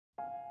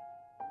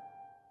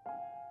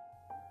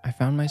I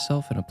found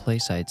myself in a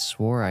place I'd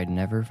swore I'd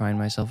never find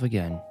myself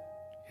again.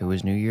 It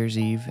was New Year's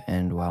Eve,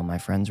 and while my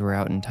friends were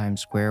out in Times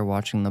Square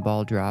watching the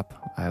ball drop,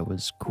 I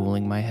was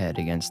cooling my head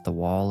against the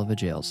wall of a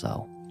jail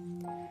cell.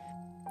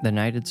 The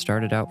night had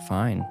started out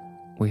fine.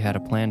 We had a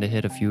plan to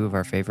hit a few of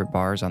our favorite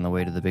bars on the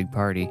way to the big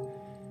party.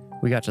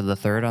 We got to the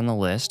third on the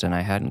list, and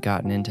I hadn't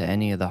gotten into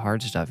any of the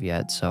hard stuff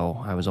yet,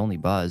 so I was only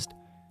buzzed.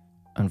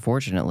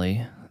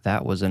 Unfortunately,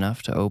 that was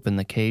enough to open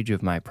the cage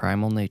of my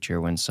primal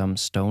nature when some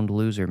stoned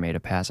loser made a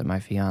pass at my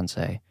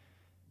fiancée.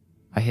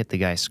 I hit the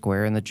guy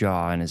square in the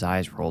jaw and his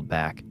eyes rolled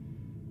back.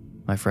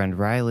 My friend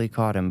Riley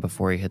caught him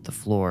before he hit the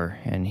floor,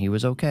 and he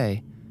was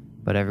okay,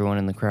 but everyone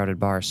in the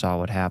crowded bar saw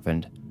what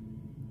happened.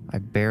 I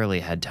barely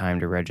had time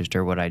to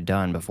register what I'd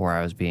done before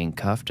I was being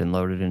cuffed and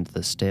loaded into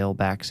the stale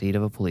backseat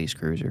of a police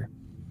cruiser.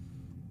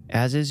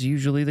 As is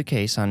usually the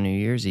case on New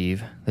Year's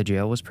Eve, the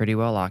jail was pretty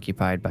well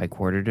occupied by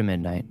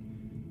 1:45.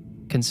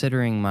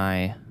 Considering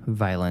my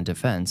violent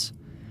offense,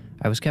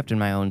 I was kept in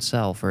my own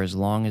cell for as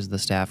long as the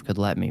staff could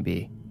let me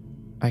be.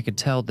 I could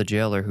tell the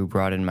jailer who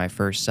brought in my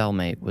first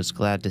cellmate was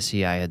glad to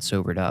see I had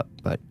sobered up,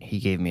 but he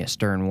gave me a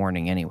stern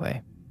warning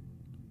anyway.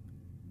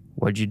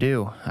 "What'd you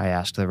do?" I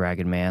asked the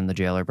ragged man the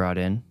jailer brought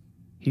in.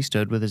 He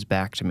stood with his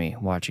back to me,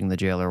 watching the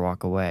jailer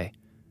walk away.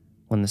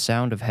 When the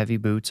sound of heavy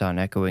boots on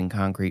echoing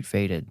concrete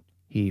faded,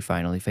 he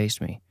finally faced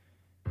me.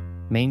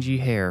 Mangy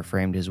hair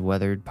framed his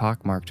weathered,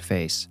 pockmarked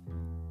face.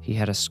 He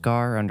had a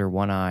scar under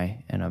one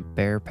eye, and a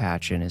bare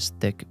patch in his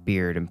thick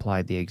beard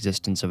implied the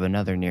existence of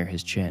another near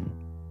his chin.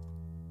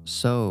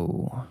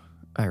 "So,"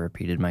 I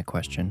repeated my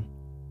question,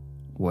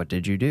 "what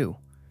did you do?"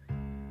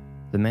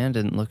 The man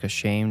didn't look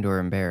ashamed or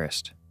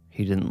embarrassed.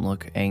 He didn't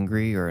look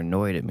angry or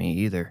annoyed at me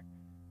either.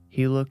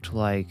 He looked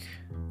like,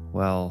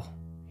 well,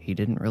 he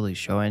didn't really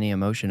show any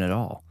emotion at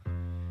all.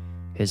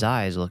 His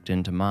eyes looked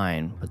into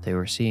mine, but they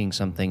were seeing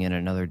something in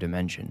another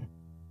dimension.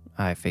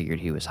 I figured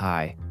he was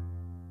high.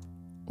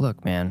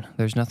 "Look, man,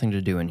 there's nothing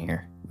to do in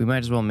here. We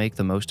might as well make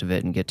the most of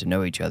it and get to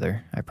know each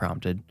other," I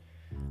prompted.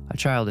 A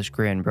childish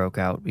grin broke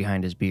out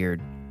behind his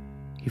beard.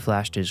 He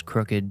flashed his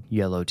crooked,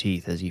 yellow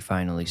teeth as he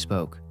finally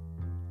spoke.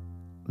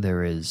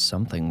 "There is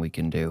something we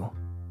can do.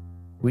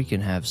 We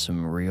can have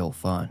some real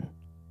fun."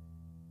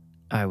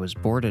 I was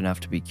bored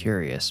enough to be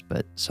curious,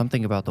 but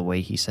something about the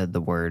way he said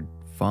the word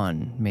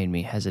fun made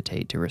me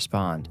hesitate to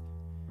respond.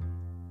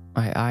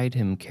 I eyed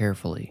him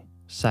carefully,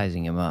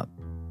 sizing him up.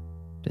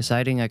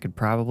 Deciding I could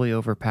probably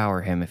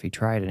overpower him if he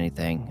tried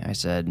anything, I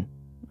said,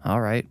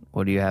 "All right,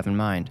 what do you have in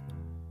mind?"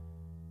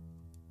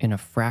 In a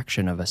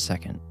fraction of a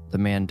second, the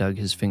man dug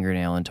his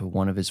fingernail into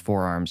one of his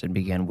forearms and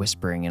began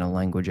whispering in a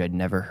language I'd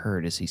never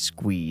heard as he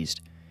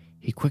squeezed.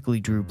 He quickly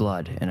drew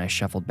blood, and I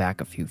shuffled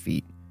back a few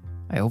feet.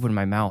 I opened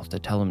my mouth to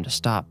tell him to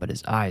stop, but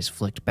his eyes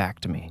flicked back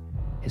to me.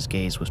 His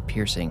gaze was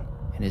piercing,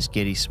 and his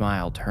giddy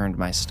smile turned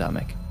my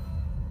stomach.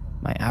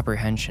 My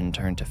apprehension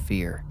turned to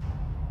fear.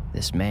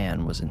 This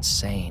man was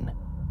insane.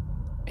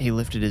 He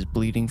lifted his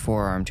bleeding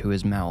forearm to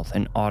his mouth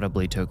and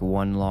audibly took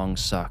one long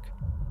suck.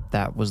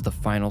 That was the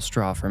final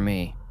straw for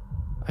me.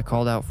 I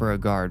called out for a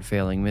guard,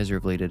 failing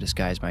miserably to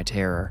disguise my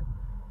terror.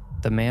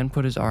 The man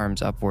put his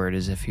arms upward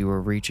as if he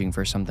were reaching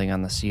for something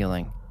on the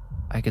ceiling.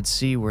 I could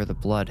see where the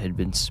blood had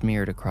been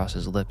smeared across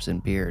his lips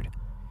and beard.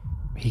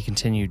 He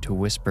continued to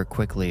whisper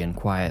quickly and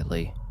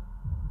quietly.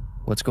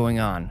 "What's going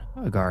on?"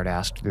 a guard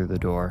asked through the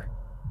door.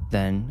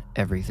 Then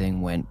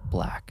everything went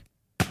black.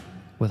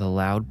 With a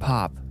loud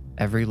pop,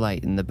 every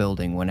light in the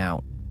building went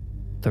out.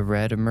 The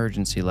red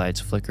emergency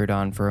lights flickered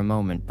on for a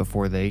moment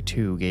before they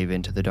too gave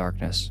into the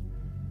darkness.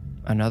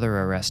 Another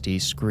arrestee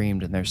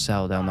screamed in their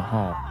cell down the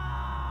hall.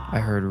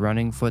 I heard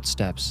running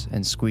footsteps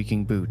and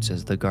squeaking boots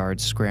as the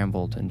guards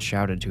scrambled and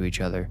shouted to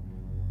each other.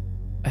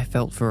 I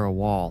felt for a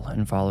wall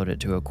and followed it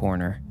to a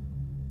corner.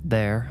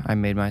 There, I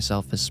made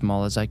myself as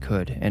small as I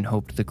could and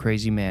hoped the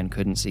crazy man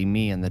couldn't see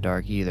me in the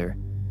dark either.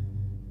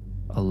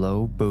 A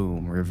low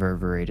boom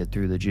reverberated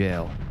through the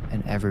jail,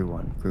 and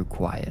everyone grew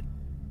quiet.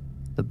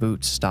 The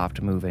boots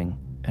stopped moving,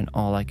 and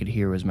all I could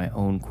hear was my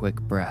own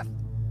quick breath.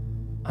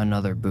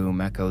 Another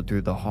boom echoed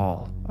through the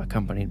hall,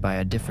 accompanied by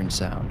a different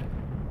sound.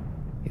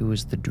 It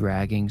was the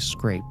dragging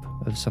scrape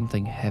of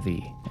something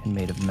heavy and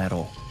made of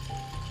metal.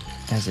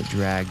 As it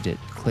dragged, it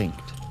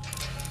clinked.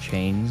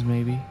 Chains,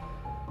 maybe?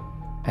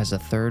 As a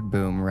third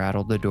boom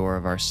rattled the door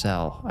of our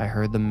cell, I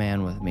heard the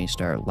man with me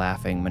start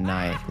laughing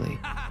maniacally.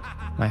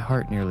 My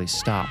heart nearly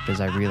stopped as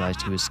I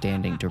realized he was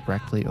standing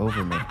directly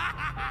over me.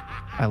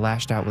 I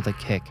lashed out with a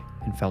kick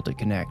and felt it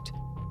connect.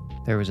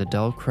 There was a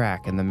dull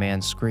crack and the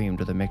man screamed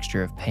with a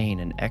mixture of pain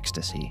and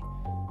ecstasy.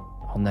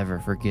 I'll never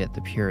forget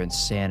the pure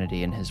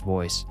insanity in his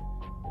voice.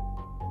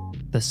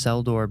 The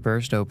cell door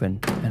burst open,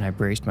 and I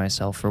braced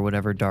myself for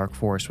whatever dark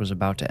force was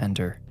about to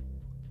enter.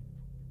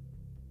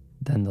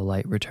 Then the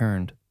light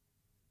returned.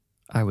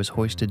 I was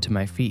hoisted to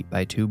my feet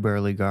by two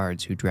burly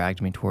guards who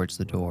dragged me towards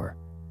the door.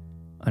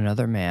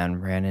 Another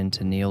man ran in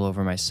to kneel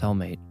over my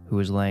cellmate, who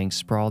was laying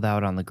sprawled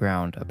out on the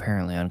ground,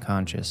 apparently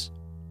unconscious.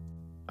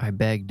 I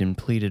begged and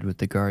pleaded with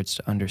the guards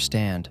to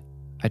understand.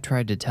 I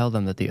tried to tell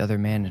them that the other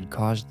man had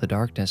caused the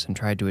darkness and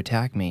tried to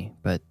attack me,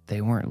 but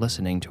they weren't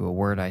listening to a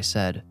word I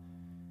said.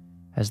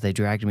 As they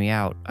dragged me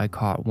out, I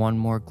caught one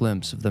more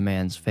glimpse of the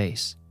man's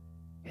face.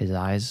 His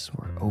eyes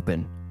were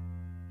open.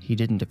 He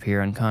didn't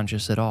appear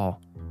unconscious at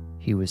all.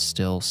 He was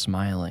still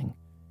smiling.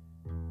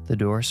 The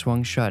door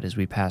swung shut as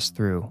we passed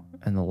through,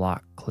 and the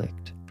lock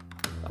clicked.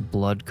 A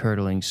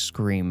blood-curdling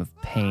scream of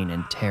pain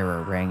and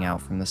terror rang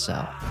out from the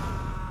cell.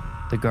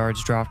 The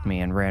guards dropped me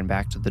and ran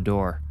back to the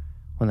door.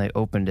 When they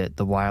opened it,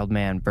 the wild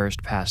man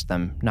burst past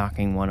them,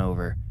 knocking one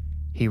over.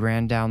 He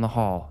ran down the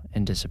hall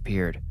and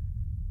disappeared.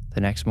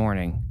 The next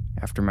morning,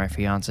 after my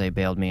fiancée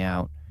bailed me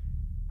out,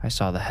 I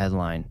saw the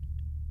headline,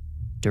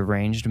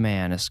 "Deranged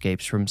man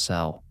escapes from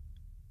cell."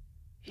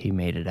 He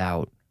made it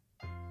out.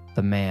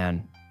 The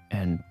man,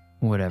 and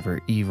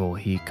whatever evil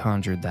he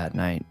conjured that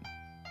night,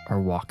 are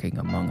walking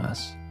among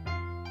us.